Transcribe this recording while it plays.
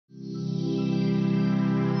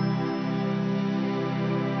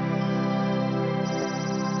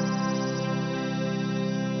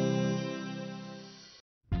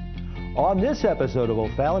On this episode of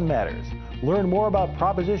O'Fallon Matters, learn more about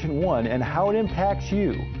Proposition 1 and how it impacts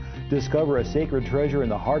you. Discover a sacred treasure in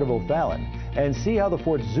the heart of O'Fallon and see how the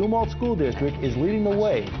Fort Zumwalt School District is leading the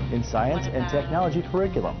way in science and technology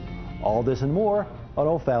curriculum. All this and more on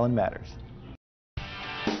O'Fallon Matters.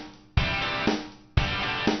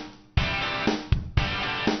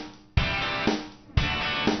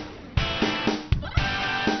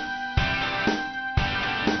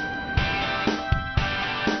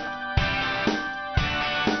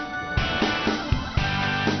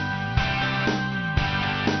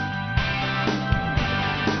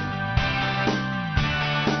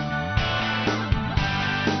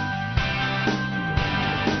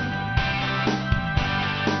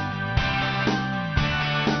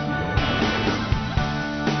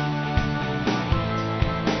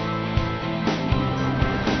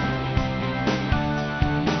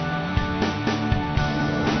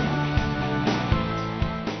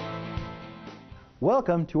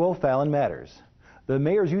 Welcome to O'Fallon Matters. The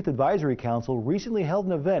Mayor's Youth Advisory Council recently held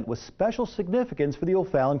an event with special significance for the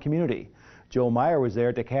O'Fallon community. Joe Meyer was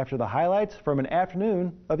there to capture the highlights from an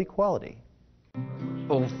afternoon of equality.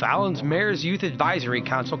 O'Fallon's Mayor's Youth Advisory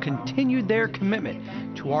Council continued their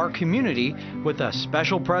commitment to our community with a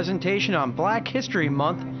special presentation on Black History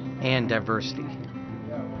Month and diversity.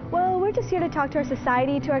 Well, we're just here to talk to our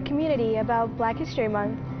society, to our community about Black History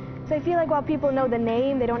Month. So I feel like while people know the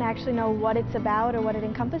name, they don't actually know what it's about or what it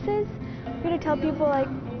encompasses. We're here to tell people,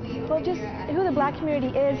 well, just who the Black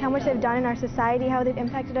community is, how much they've done in our society, how they've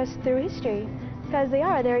impacted us through history. Because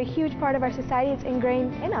they're a huge part of our society. It's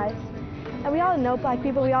ingrained in us. And we all know Black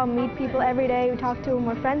people. We all meet people every day. We talk to them.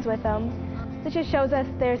 We're friends with them. This just shows us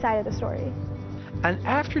their side of the story. An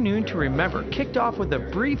afternoon to remember kicked off with a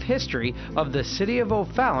brief history of the city of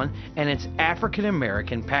O'Fallon and its African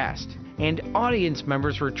American past. And audience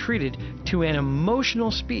members were treated to an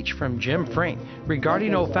emotional speech from Jim Frame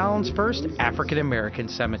regarding O'Fallon's first African American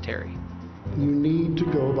cemetery. You need to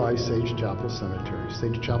go by Sage Chapel Cemetery.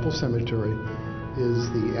 Sage Chapel Cemetery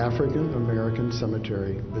is the African American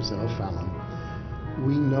cemetery that's in O'Fallon.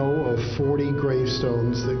 We know of 40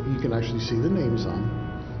 gravestones that you can actually see the names on.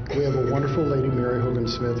 We have a wonderful lady, Mary Hogan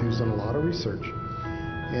Smith, who's done a lot of research.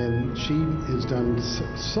 And she has done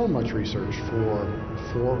so much research for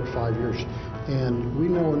 4 or 5 years. And we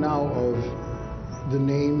know now of the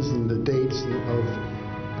names and the dates of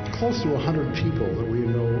close to 100 people that we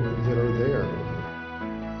know that are there.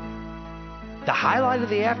 The highlight of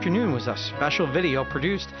the afternoon was a special video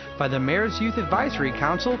produced by the Mayor's Youth Advisory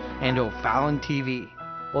Council and OFallonTV.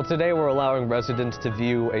 Well, today we're allowing residents to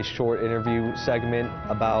view a short interview segment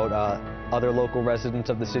about other local residents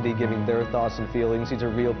of the city giving their thoughts and feelings. These are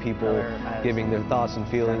real people giving their thoughts and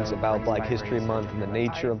feelings about Black History Month and the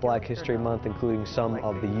nature of Black History Month, including some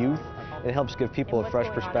of the youth. It helps give people a fresh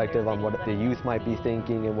perspective on what the youth might be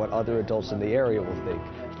thinking and what other adults in the area will think.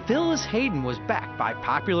 Phyllis Hayden was back by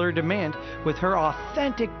popular demand with her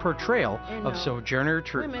authentic portrayal of Sojourner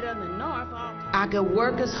Truth. I could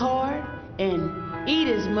work as hard and eat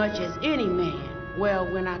as much as any man, well,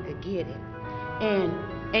 when I could get it. And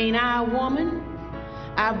ain't I a woman?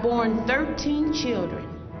 I've borne 13 children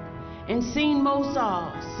and seen most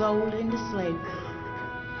all sold into slavery.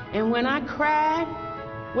 And when I cried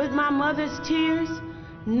with my mother's tears,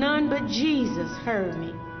 none but Jesus heard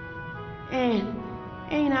me. And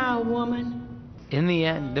ain't I a woman? In the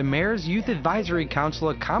end, the Mayor's Youth Advisory Council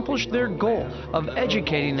accomplished their goal of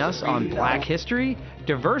educating us on Black history,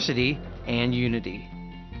 diversity, and unity.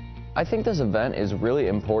 I think this event is really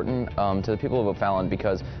important to the people of O'Fallon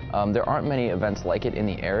because there aren't many events like it in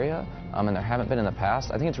the area, and there haven't been in the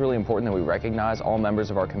past. I think it's really important that we recognize all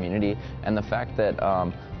members of our community and the fact that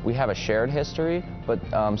we have a shared history, but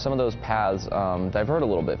some of those paths divert a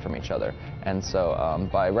little bit from each other. And so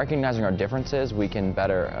by recognizing our differences, we can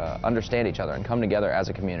better understand each other and come together as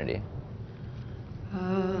a community.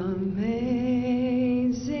 Amazing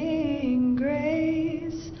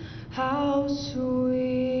grace, how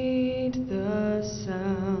sweet the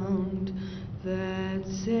sound that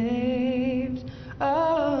saved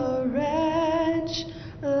a wretch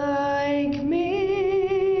like me.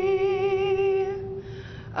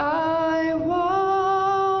 I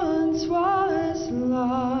once was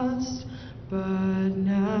lost, but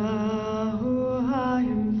now I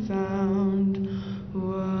am found,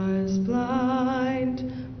 was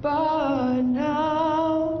blind, but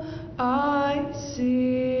now I see.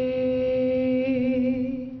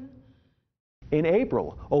 In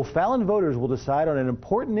April, O'Fallon voters will decide on an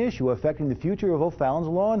important issue affecting the future of O'Fallon's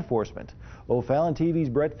law enforcement. OFallonTV's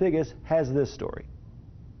Brett Figgis has this story.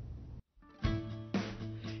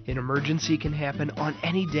 An emergency can happen on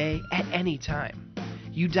any day, at any time.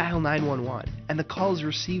 you dial 911 and the call is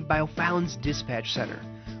received by O'Fallon's Dispatch Center,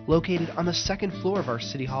 located on the second floor of our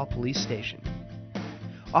City Hall Police Station.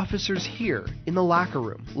 Officers here in the locker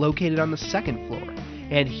room, located on the second floor,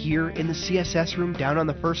 and here in the CSS room down on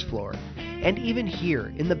the first floor, and even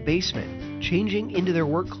here in the basement, changing into their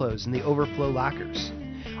work clothes in the overflow lockers,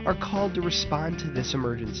 are called to respond to this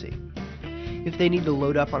emergency. If they need to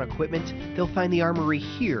load up on equipment, they'll find the armory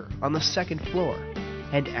here on the second floor,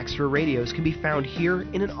 and extra radios can be found here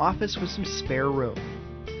in an office with some spare room.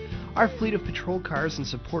 Our fleet of patrol cars and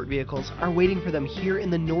support vehicles are waiting for them here in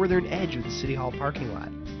the northern edge of the City Hall parking lot.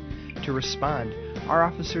 To respond, our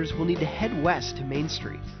officers will need to head west to Main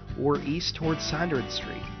Street or east towards Sonderud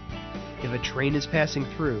Street. If a train is passing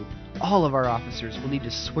through, all of our officers will need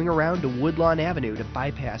to swing around to Woodlawn Avenue to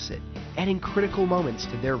bypass it, adding critical moments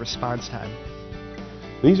to their response time.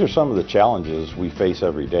 These are some of the challenges we face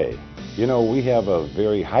every day. You know, we have a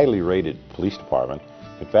very highly rated police department.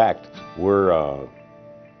 In fact, we're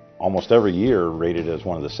almost every year rated as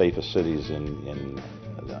one of the safest cities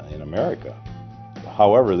in America.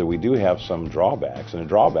 However, we do have some drawbacks, and the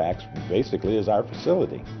drawbacks basically is our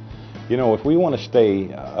facility. You know, if we want to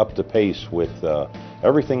stay up to pace with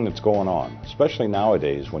everything that's going on, especially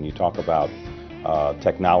nowadays when you talk about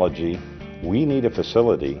technology, we need a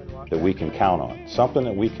facility that we can count on, something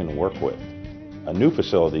that we can work with. A new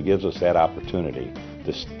facility gives us that opportunity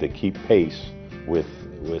to keep pace with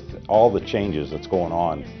all the changes that's going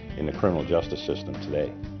on in the criminal justice system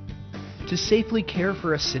today. To safely care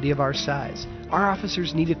for a city of our size, our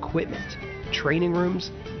officers need equipment, training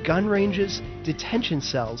rooms, gun ranges, detention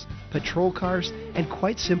cells, patrol cars, and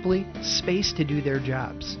quite simply, space to do their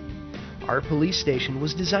jobs. Our police station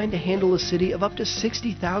was designed to handle a city of up to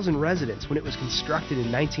 60,000 residents when it was constructed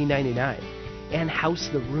in 1999 and house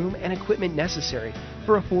the room and equipment necessary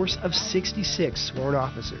for a force of 66 sworn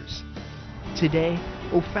officers. Today,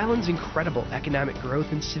 O'Fallon's incredible economic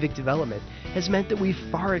growth and civic development has meant that we've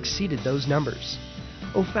far exceeded those numbers.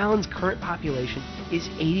 O'Fallon's current population is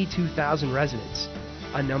 82,000 residents,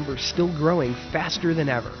 a number still growing faster than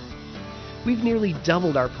ever. We've nearly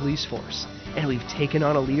doubled our police force, and we've taken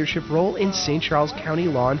on a leadership role in St. Charles County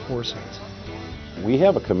law enforcement. We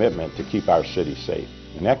have a commitment to keep our city safe,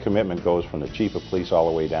 and that commitment goes from the chief of police all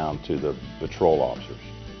the way down to the patrol officers.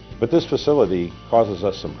 But this facility causes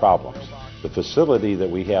us some problems. The facility that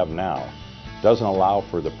we have now doesn't allow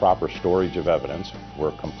for the proper storage of evidence.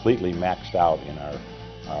 We're completely maxed out in our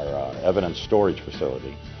evidence storage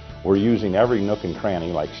facility. We're using every nook and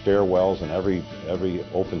cranny, like stairwells and every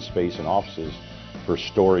open space in offices, for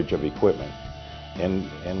storage of equipment.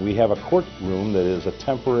 And we have a courtroom that is a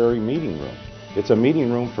temporary meeting room. It's a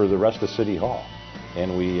meeting room for the rest of City Hall.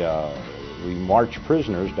 And we march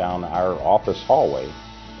prisoners down our office hallway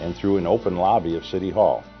and through an open lobby of City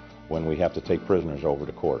Hall when we have to take prisoners over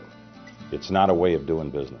to court. It's not a way of doing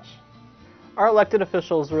business. Our elected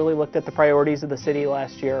officials really looked at the priorities of the city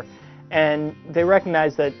last year, and they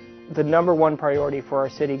recognized that the #1 priority for our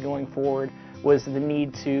city going forward was the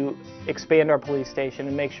need to expand our police station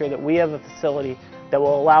and make sure that we have a facility that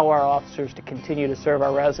will allow our officers to continue to serve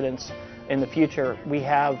our residents in the future. We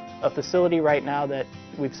have a facility right now that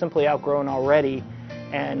we've simply outgrown already,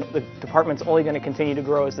 and the department's only going to continue to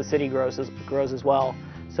grow as the city grows as well.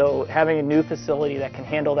 So having a new facility that can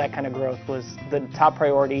handle that kind of growth was the top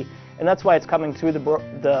priority, and that's why it's coming to the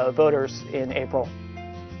voters in April.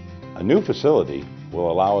 A new facility will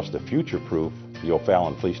allow us to future-proof the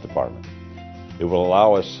O'Fallon Police Department. It will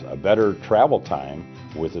allow us a better travel time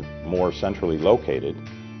with it more centrally located.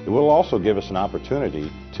 It will also give us an opportunity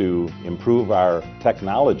to improve our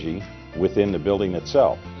technology within the building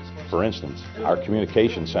itself. For instance, our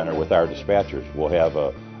communication center with our dispatchers will have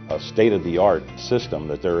a state-of-the-art system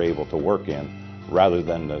that they're able to work in rather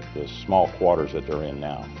than the small quarters that they're in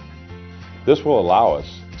now. This will allow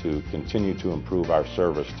us to continue to improve our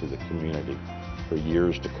service to the community for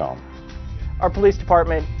years to come. Our police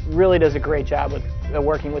department really does a great job with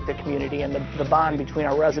working with the community, and the bond between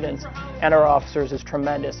our residents and our officers is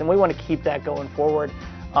tremendous, and we want to keep that going forward.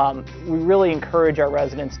 We really encourage our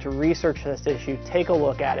residents to research this issue, take a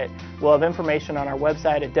look at it. We'll have information on our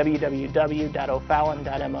website at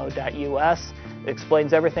www.ofallon.mo.us. It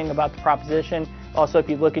explains everything about the proposition. Also, if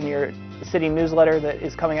you look in your city newsletter that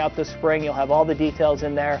is coming out this spring, you'll have all the details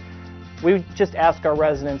in there. We just ask our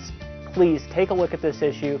residents, please take a look at this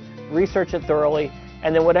issue, research it thoroughly,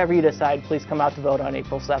 and then whatever you decide, please come out to vote on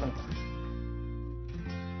April 7th.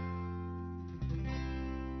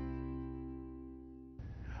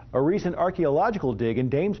 A recent archaeological dig in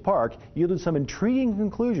Dames Park yielded some intriguing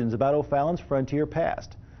conclusions about O'Fallon's frontier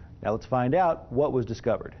past. Now let's find out what was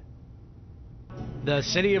discovered. The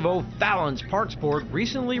City of O'Fallon's Parks Board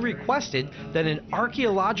recently requested that an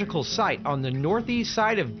archaeological site on the northeast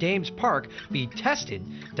side of Dames Park be tested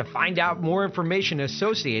to find out more information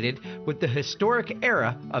associated with the historic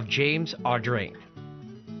era of James Audrain.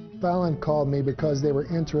 O'Fallon called me because they were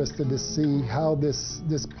interested to see how this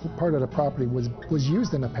part of the property was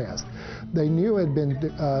used in the past. They knew it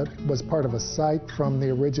was part of a site from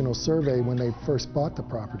the original survey when they first bought the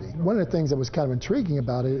property. One of the things that was kind of intriguing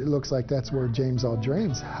about it, it looks like that's where James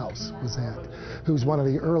Audrain's house was at, who's one of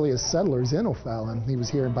the earliest settlers in O'Fallon. He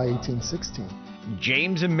was here by 1816.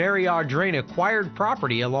 James and Mary Audrain acquired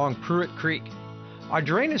property along Pruitt Creek.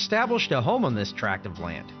 Audrain established a home on this tract of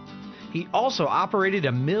land. He also operated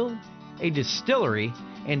a mill, a distillery,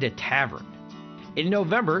 and a tavern. In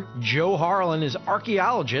November, Joe Harrell and his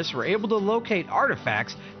archaeologists were able to locate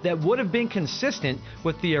artifacts that would have been consistent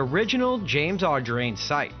with the original James Audrain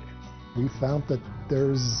site. We found that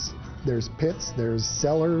there's pits, there's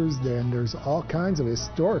cellars, and there's all kinds of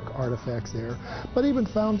historic artifacts there, but even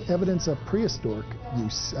found evidence of prehistoric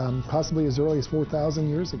use, possibly as early as 4,000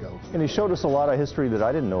 years ago. And he showed us a lot of history that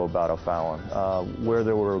I didn't know about O'Fallon, where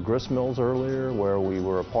there were grist mills earlier, where we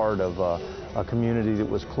were a part of a community that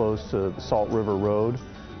was close to the Salt River Road.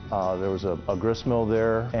 There was a grist mill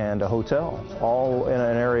there and a hotel, all in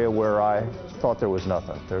an area where I thought there was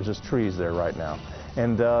nothing. There's just trees there right now.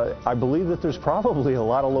 And I believe that there's probably a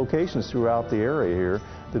lot of locations throughout the area here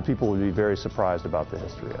that people would be very surprised about the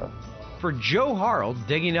history of. For Joe Harrell,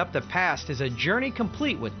 digging up the past is a journey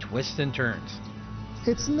complete with twists and turns.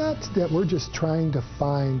 It's not that we're just trying to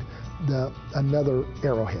find another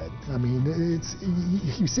arrowhead. I mean,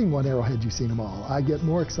 you've seen one arrowhead, you've seen them all. I get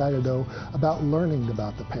more excited, though, about learning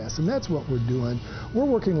about the past, and that's what we're doing. We're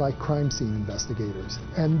working like crime scene investigators,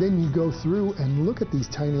 and then you go through and look at these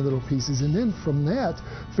tiny little pieces, and then from that,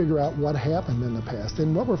 figure out what happened in the past.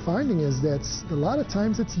 And what we're finding is that a lot of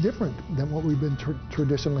times it's different than what we've been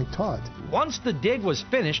traditionally taught. Once the dig was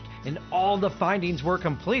finished and all the findings were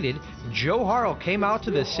completed, Joe Harrell came out to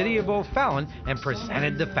the City of O'Fallon and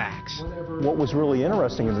presented the facts. What was really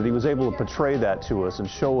interesting is that he was able to portray that to us and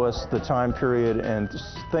show us the time period and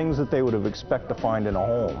things that they would have expected to find in a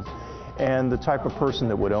home, and the type of person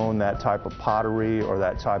that would own that type of pottery or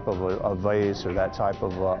that type of a vase or that type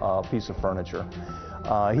of a piece of furniture.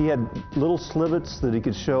 He had little slivets that he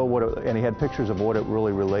could show and he had pictures of what it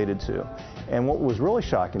really related to. And what was really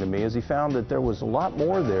shocking to me is he found that there was a lot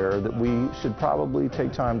more there that we should probably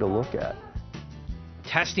take time to look at.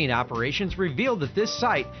 Testing operations revealed that this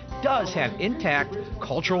site does have intact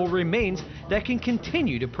cultural remains that can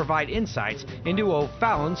continue to provide insights into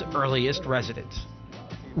O'Fallon's earliest residents.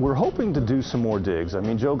 We're hoping to do some more digs. I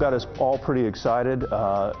mean, Joe got us all pretty excited.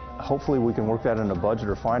 Hopefully we can work that in a budget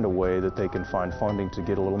or find a way that they can find funding to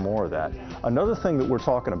get a little more of that. Another thing that we're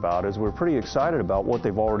talking about is we're pretty excited about what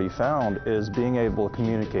they've already found is being able to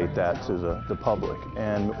communicate that to the public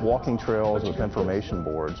and walking trails with information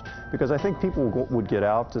boards, because I think people would get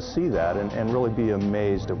out to see that and really be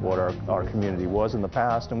amazed at what our community was in the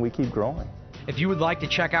past, and we keep growing. If you would like to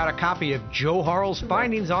check out a copy of Joe Harrell's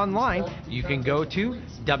findings online, you can go to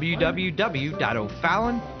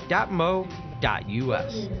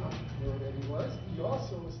www.ofallon.mo.us.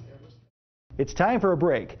 It's time for a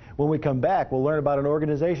break. When we come back, we'll learn about an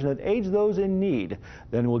organization that aids those in need.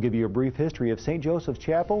 Then we'll give you a brief history of St. Joseph's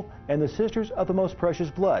Chapel and the Sisters of the Most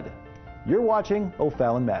Precious Blood. You're watching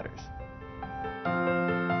O'Fallon Matters.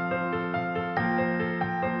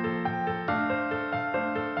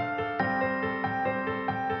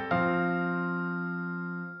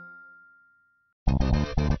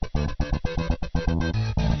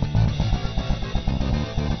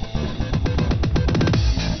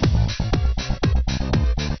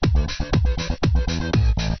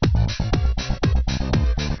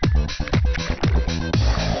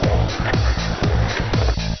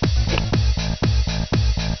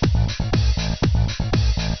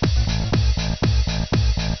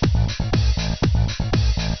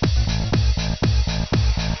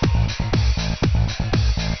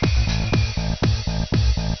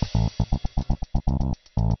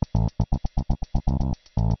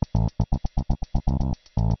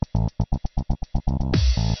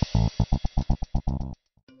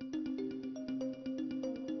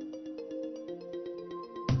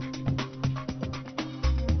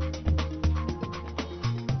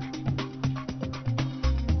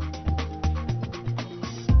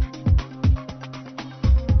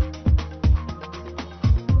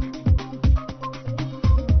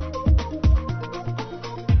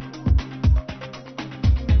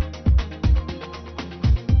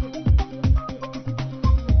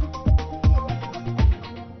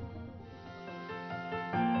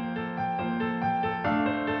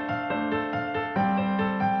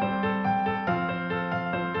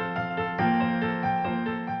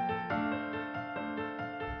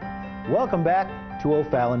 Welcome back to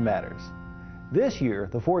O'Fallon Matters. This year,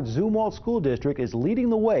 the Fort Zumwalt School District is leading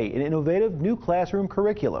the way in innovative new classroom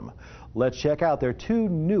curriculum. Let's check out their two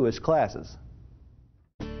newest classes.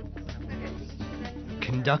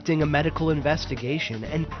 Conducting a medical investigation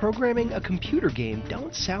and programming a computer game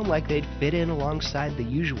don't sound like they'd fit in alongside the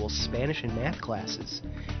usual Spanish and math classes.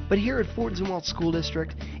 But here at Fort Zumwalt School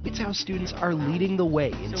District, it's how students are leading the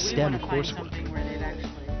way in STEM coursework.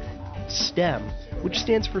 STEM, which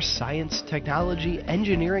stands for Science, Technology,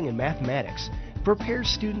 Engineering, and Mathematics, prepares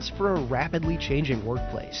students for a rapidly changing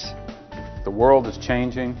workplace. The world is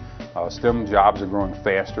changing. STEM jobs are growing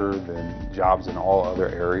faster than jobs in all other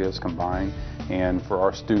areas combined. And for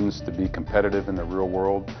our students to be competitive in the real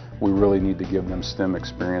world, we really need to give them STEM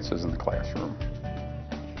experiences in the classroom.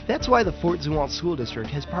 That's why the Fort Zumwalt School District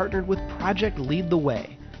has partnered with Project Lead the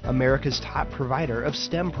Way, America's top provider of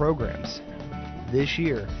STEM programs. This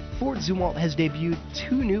year, Fort Zumwalt has debuted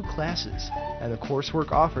 2 new classes, and the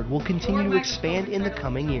coursework offered will continue to expand in the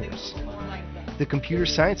coming years. The computer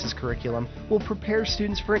sciences curriculum will prepare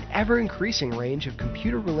students for an ever-increasing range of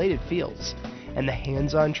computer-related fields, and the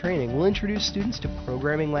hands-on training will introduce students to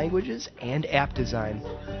programming languages and app design.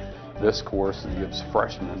 This course gives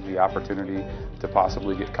freshmen the opportunity to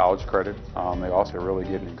possibly get college credit. They also really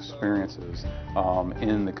get experiences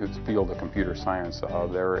in the field of computer science.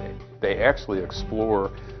 They actually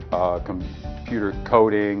explore computer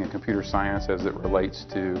coding and computer science as it relates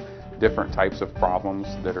to different types of problems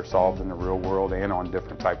that are solved in the real world and on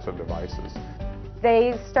different types of devices.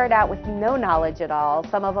 They start out with no knowledge at all.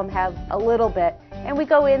 Some of them have a little bit, and we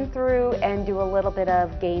go in through and do a little bit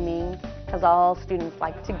of gaming, because all students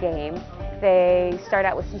like to game. They start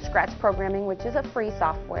out with some Scratch programming, which is a free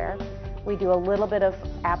software. We do a little bit of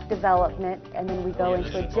app development, and then we go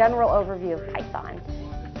into a general overview of Python.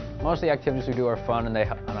 Most of the activities we do are fun, and I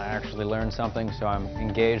actually learn something, so I'm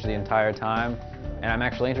engaged the entire time, and I'm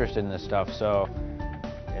actually interested in this stuff, so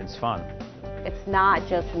it's fun. It's not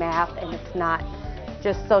just math, and it's not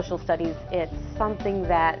just social studies. It's something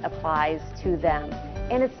that applies to them,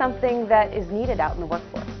 and it's something that is needed out in the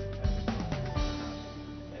workforce.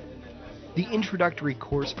 The introductory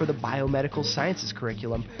course for the biomedical sciences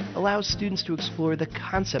curriculum allows students to explore the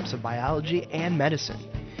concepts of biology and medicine,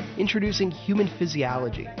 introducing human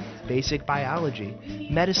physiology, basic biology,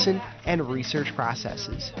 medicine, and research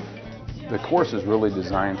processes. The course is really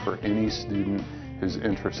designed for any student who's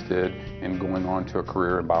interested in going on to a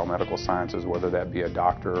career in biomedical sciences, whether that be a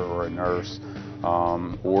doctor or a nurse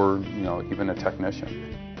or even a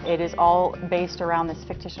technician. It is all based around this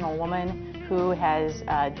fictional woman who has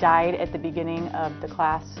died at the beginning of the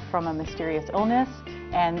class from a mysterious illness,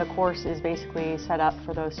 and the course is basically set up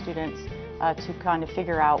for those students to kind of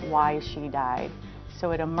figure out why she died.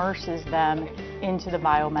 So it immerses them into the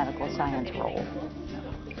biomedical science role.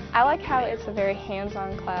 I like how it's a very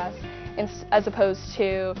hands-on class as opposed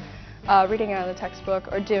to reading out of the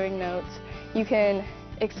textbook or doing notes. You can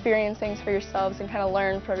experience things for yourselves and kind of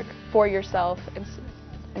learn for yourself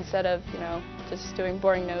instead of, just doing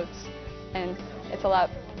boring notes, and it's a lot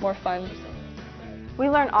more fun. We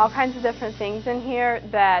learn all kinds of different things in here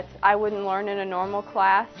that I wouldn't learn in a normal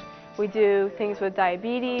class. We do things with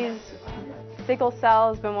diabetes, sickle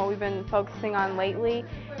cell has been what we've been focusing on lately,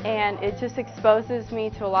 and it just exposes me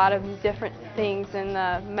to a lot of different things in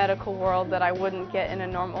the medical world that I wouldn't get in a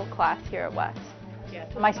normal class here at West.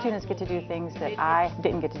 My students get to do things that I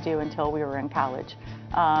didn't get to do until we were in college.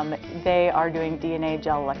 They are doing DNA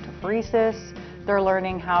gel electrophoresis. They're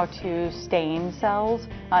learning how to stain cells.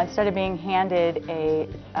 Instead of being handed a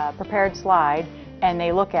prepared slide and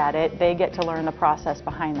they look at it, they get to learn the process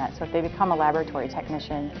behind that. So if they become a laboratory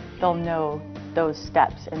technician, they'll know those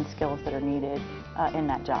steps and skills that are needed in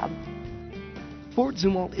that job. Fort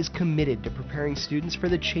Zumwalt is committed to preparing students for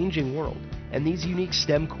the changing world, and these unique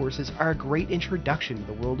STEM courses are a great introduction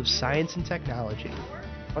to the world of science and technology.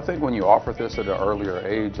 I think when you offer this at an earlier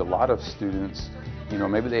age, a lot of students,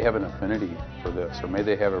 maybe they have an affinity for this, or maybe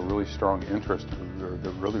they have a really strong interest, or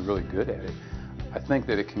they're really, really good at it. I think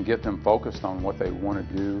that it can get them focused on what they want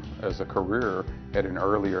to do as a career at an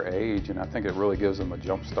earlier age, and I think it really gives them a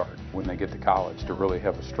jump start when they get to college to really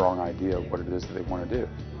have a strong idea of what it is that they want to do.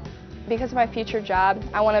 Because of my future job,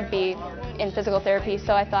 I want to be in physical therapy,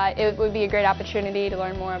 so I thought it would be a great opportunity to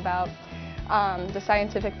learn more about the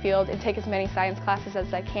scientific field and take as many science classes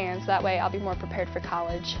as I can, so that way I'll be more prepared for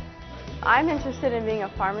college. I'm interested in being a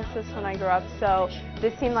pharmacist when I grow up, so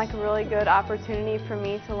this seemed like a really good opportunity for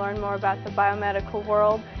me to learn more about the biomedical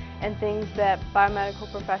world and things that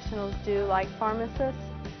biomedical professionals do, like pharmacists.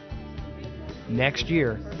 Next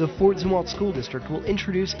year, the Fort Zumwalt School District will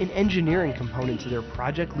introduce an engineering component to their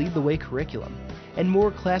Project Lead the Way curriculum, and more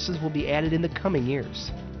classes will be added in the coming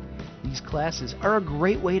years. These classes are a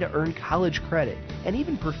great way to earn college credit and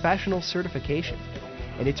even professional certification,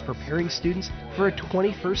 and it's preparing students for a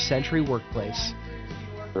 21st century workplace.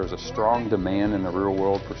 There's a strong demand in the real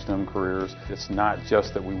world for STEM careers. It's not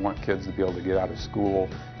just that we want kids to be able to get out of school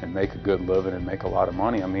and make a good living and make a lot of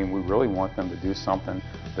money. I mean, we really want them to do something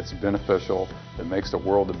that's beneficial, that makes the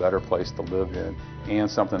world a better place to live in, and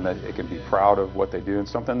something that they can be proud of what they do and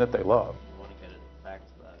something that they love.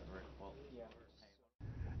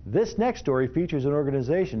 This next story features an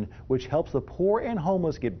organization which helps the poor and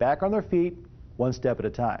homeless get back on their feet one step at a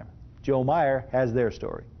time. Joe Meyer has their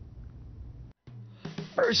story.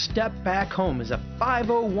 First Step Back Home is a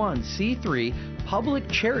 501c3 public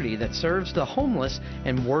charity that serves the homeless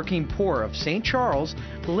and working poor of St. Charles,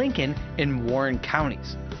 Lincoln, and Warren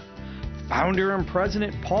counties. Founder and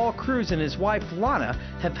President Paul Cruz and his wife Lana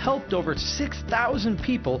have helped over 6,000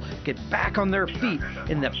 people get back on their feet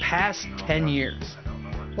in the past 10 years.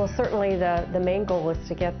 Well, certainly the main goal is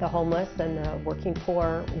to get the homeless and the working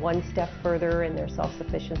poor one step further in their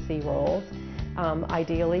self-sufficiency roles.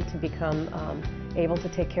 Ideally to become able to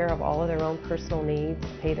take care of all of their own personal needs,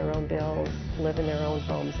 pay their own bills, live in their own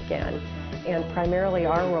homes again. And primarily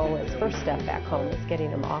our role as First Step Back Home is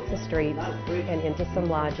getting them off the streets and into some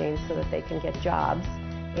lodging so that they can get jobs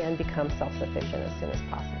and become self-sufficient as soon as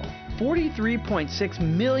possible. 43.6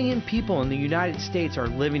 million people in the United States are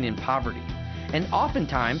living in poverty, and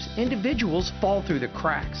oftentimes individuals fall through the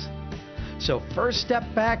cracks. So First Step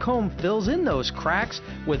Back Home fills in those cracks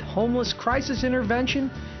with homeless crisis intervention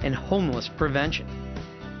and homeless prevention.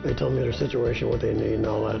 They tell me their situation, what they need and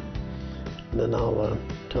all that, and then I'll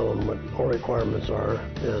tell them what our requirements are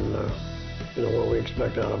and what we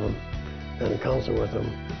expect out of them, and counsel with them,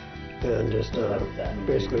 and just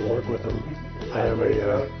basically work with them. I have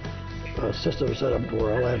a system set up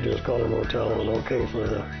where all I have to do is call the motel and okay for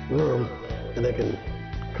the room, and they can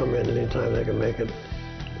come in anytime they can make it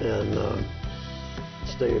and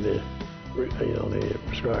stay the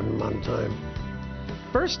prescribed amount of time.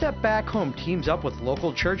 First Step Back Home teams up with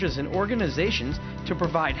local churches and organizations to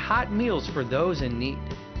provide hot meals for those in need.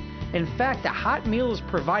 In fact, a hot meal is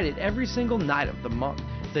provided every single night of the month.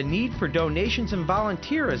 The need for donations and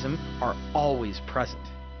volunteerism are always present.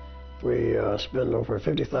 We spend over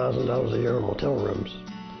 $50,000 a year on motel rooms,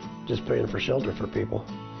 just paying for shelter for people.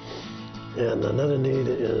 And another need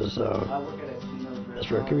is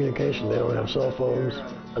for communication. They don't have cell phones,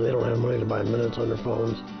 and they don't have money to buy minutes on their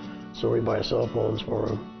phones, so we buy cell phones for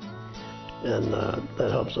them, and that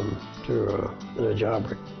helps them to in a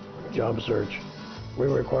job search. We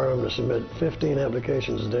require them to submit 15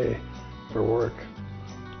 applications a day for work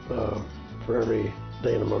for every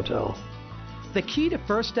day in a motel. The key to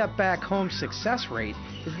First Step Back Home's success rate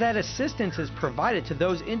is that assistance is provided to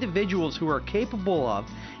those individuals who are capable of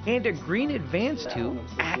and agree in advance to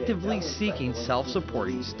actively seeking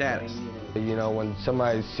self-supporting status. When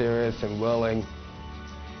somebody's serious and willing,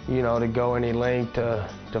 to go any length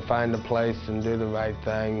to find a place and do the right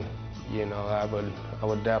thing, I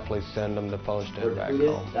would definitely send them to First Step Back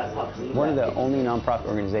Home. One of the only nonprofit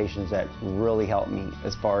organizations that really helped me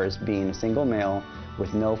as far as being a single male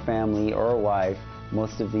with no family or a wife.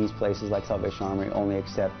 Most of these places like Salvation Army only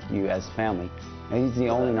accept you as family. And it's the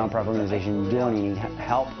only nonprofit organization doing any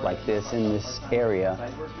help like this in this area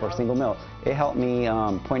for single males. It helped me,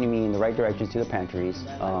 pointing me in the right directions to the pantries.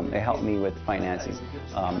 It helped me with finances,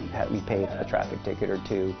 helped me pay a traffic ticket or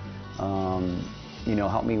two,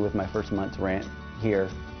 helped me with my first month's rent here,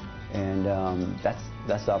 and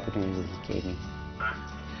that's the opportunity that he gave me.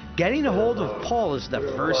 Getting a hold of Paul is the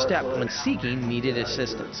first step when seeking needed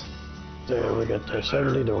assistance. We get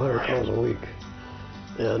 70 to 100 calls a week,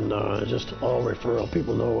 and just all referral.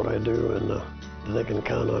 People know what I do, and they can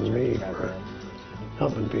count on me for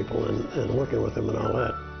helping people and working with them and all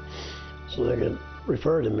that. So they get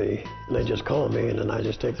referred to me, and they just call me, and then I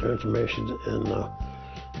just take their information and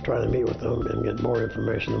try to meet with them and get more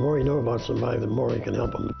information. The more you know about somebody, the more you can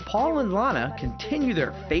help them. Paul and Lana continue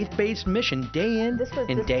their faith-based mission day in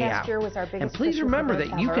and day out. And please remember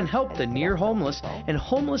that you can help the near homeless and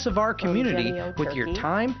homeless of our community with your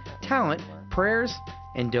time, talent, prayers,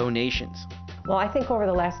 and donations. Well, I think over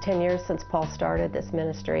the last 10 years since Paul started this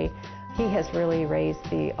ministry, he has really raised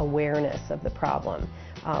the awareness of the problem.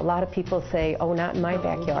 A lot of people say, oh, not in my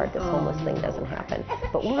backyard, this homeless thing doesn't happen.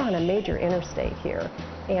 But we're on a major interstate here,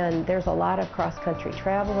 and there's a lot of cross-country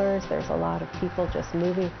travelers, there's a lot of people just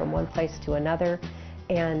moving from one place to another,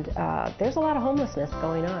 and there's a lot of homelessness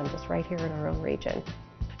going on just right here in our own region.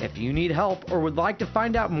 If you need help or would like to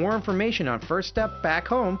find out more information on First Step Back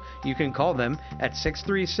Home, you can call them at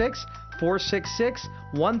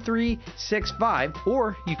 636-466-1365,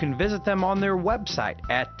 or you can visit them on their website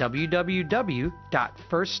at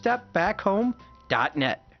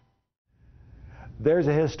www.firststepbackhome.net. There's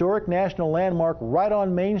a historic national landmark right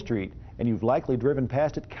on Main Street, and you've likely driven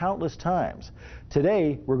past it countless times.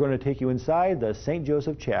 Today, we're going to take you inside the St.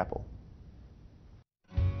 Joseph Chapel.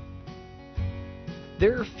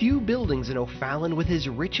 There are few buildings in O'Fallon with as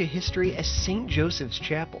rich a history as St. Joseph's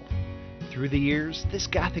Chapel. Through the years, this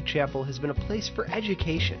Gothic chapel has been a place for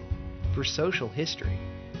education, for social history,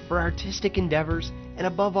 for artistic endeavors, and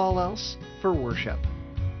above all else, for worship.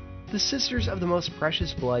 The Sisters of the Most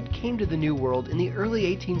Precious Blood came to the New World in the early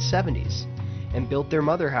 1870s and built their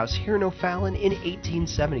mother house here in O'Fallon in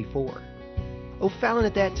 1874. O'Fallon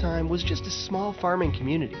at that time was just a small farming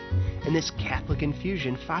community, and this Catholic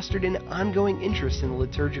infusion fostered an ongoing interest in the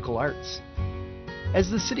liturgical arts. As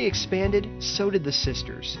the city expanded, so did the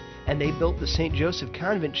Sisters, and they built the St. Joseph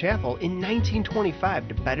Convent Chapel in 1925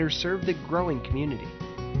 to better serve the growing community.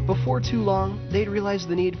 Before too long, they'd realized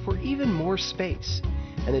the need for even more space,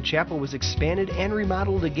 and the chapel was expanded and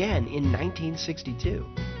remodeled again in 1962.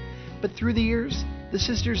 But through the years, the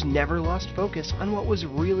Sisters never lost focus on what was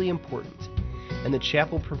really important, and the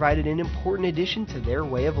chapel provided an important addition to their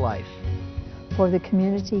way of life. For the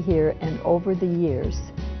community here and over the years,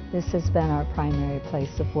 this has been our primary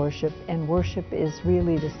place of worship, and worship is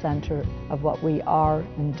really the center of what we are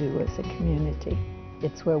and do as a community.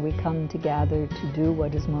 It's where we come together to do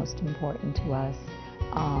what is most important to us.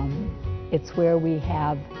 It's where we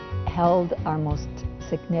have held our most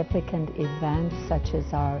significant events, such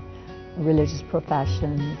as our religious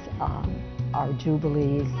professions, our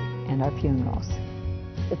jubilees, and our funerals.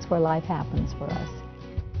 It's where life happens for us.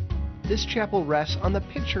 This chapel rests on the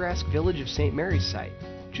picturesque village of St. Mary's site,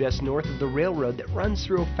 just north of the railroad that runs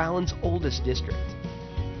through O'Fallon's oldest district.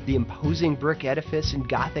 The imposing brick edifice and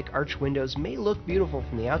Gothic arch windows may look beautiful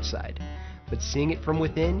from the outside, but seeing it from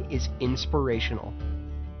within is inspirational.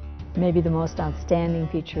 Maybe the most outstanding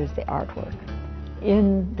feature is the artwork.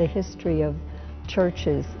 In the history of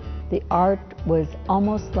churches, the art was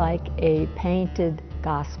almost like a painted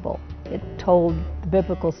gospel. It told the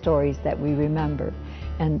biblical stories that we remember.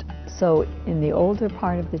 And so in the older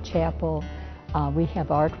part of the chapel, we have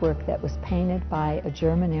artwork that was painted by a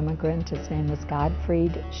German immigrant. His name was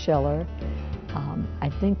Gottfried Schiller. I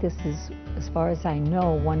think this is, as far as I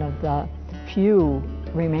know, one of the few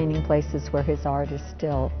remaining places where his art is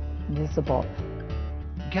still visible.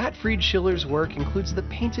 Gottfried Schiller's work includes the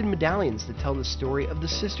painted medallions that tell the story of the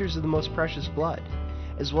Sisters of the Most Precious Blood,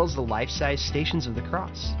 as well as the life-size Stations of the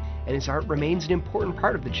Cross, and his art remains an important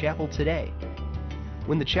part of the chapel today.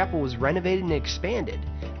 When the chapel was renovated and expanded,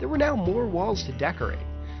 there were now more walls to decorate,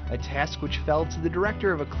 a task which fell to the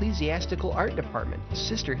Director of Ecclesiastical Art Department,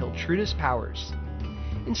 Sister Hiltrudis Powers.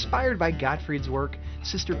 Inspired by Gottfried's work,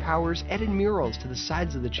 Sister Powers added murals to the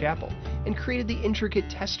sides of the chapel and created the intricate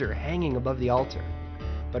tester hanging above the altar.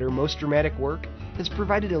 But her most dramatic work has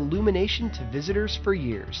provided illumination to visitors for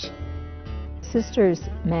years. Sister's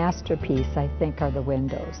masterpiece, I think, are the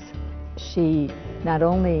windows. She not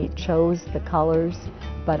only chose the colors,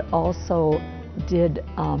 but also did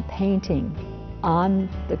painting on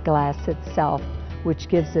the glass itself, which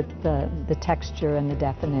gives it the texture and the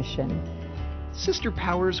definition. Sister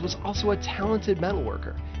Powers was also a talented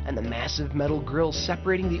metalworker, and the massive metal grills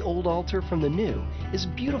separating the old altar from the new is a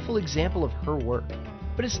beautiful example of her work.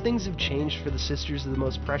 But as things have changed for the Sisters of the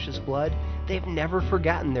Most Precious Blood, they've never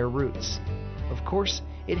forgotten their roots. Of course,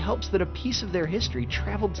 it helps that a piece of their history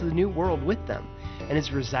traveled to the New World with them and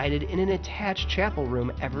has resided in an attached chapel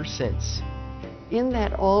room ever since. In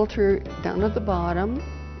that altar down at the bottom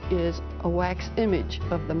is a wax image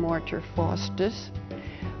of the Martyr Faustus,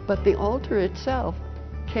 but the altar itself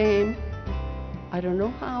came, I don't know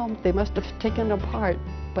how, they must have taken it apart,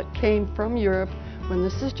 but came from Europe when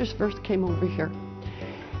the Sisters first came over here.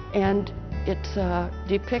 And it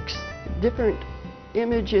depicts different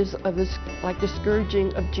images of this, like the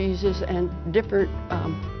scourging of Jesus and different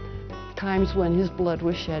times when his blood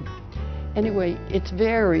was shed. Anyway, it's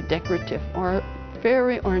very decorative, or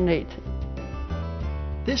very ornate.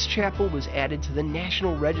 This chapel was added to the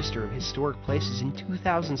National Register of Historic Places in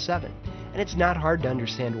 2007, and it's not hard to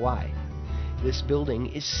understand why. This building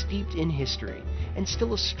is steeped in history and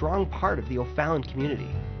still a strong part of the O'Fallon community.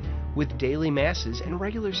 With daily masses and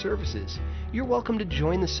regular services, you're welcome to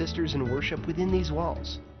join the Sisters in worship within these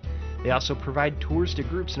walls. They also provide tours to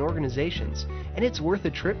groups and organizations, and it's worth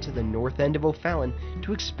a trip to the north end of O'Fallon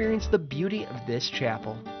to experience the beauty of this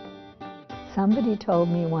chapel. Somebody told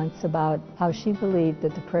me once about how she believed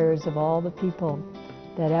that the prayers of all the people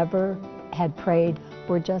that ever had prayed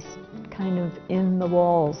were just kind of in the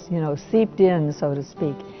walls, you know, seeped in, so to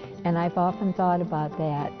speak. And I've often thought about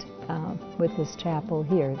that with this chapel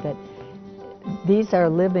here, that these are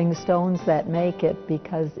living stones that make it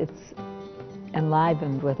because it's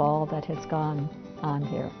enlivened with all that has gone on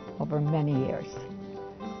here over many years.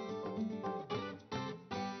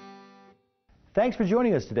 Thanks for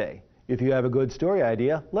joining us today. If you have a good story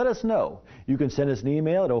idea, let us know. You can send us an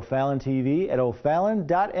email at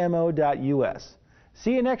OFallonTV@OFallon.mo.us.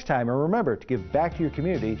 See you next time, and remember to give back to your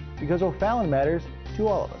community because O'Fallon matters to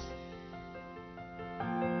all of us.